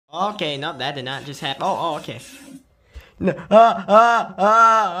Okay, no, that did not just happen. Okay. No,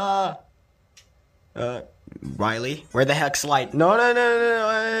 Riley, where the heck's Light? no, no, no, no, no,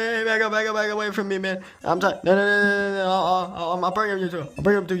 hey, back away from me, man. I'm tired. No, no, no, no, no, no. I'll bring him to you. I'll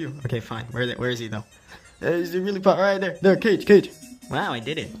bring him to you. Okay, fine. Where is he though? He's really far, right there. There, cage. Wow, I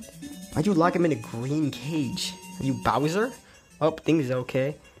did it. Why'd you lock him in a green cage? Are you Bowser? Oh, things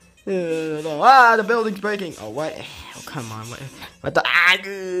okay. The building's breaking. Oh, what? Oh, come on. What the?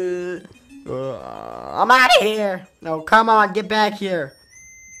 I'm out of here. No, come on, get back here.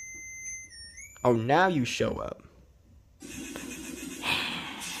 Oh, now you show up.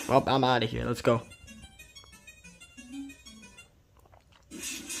 Well, I'm out of here. Let's go.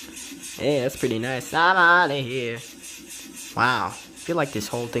 Hey, that's pretty nice. I'm out of here. Wow. I feel like this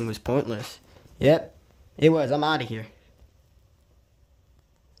whole thing was pointless. Yep, it was. I'm out of here.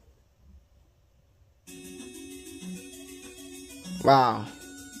 Wow.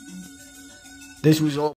 This was all.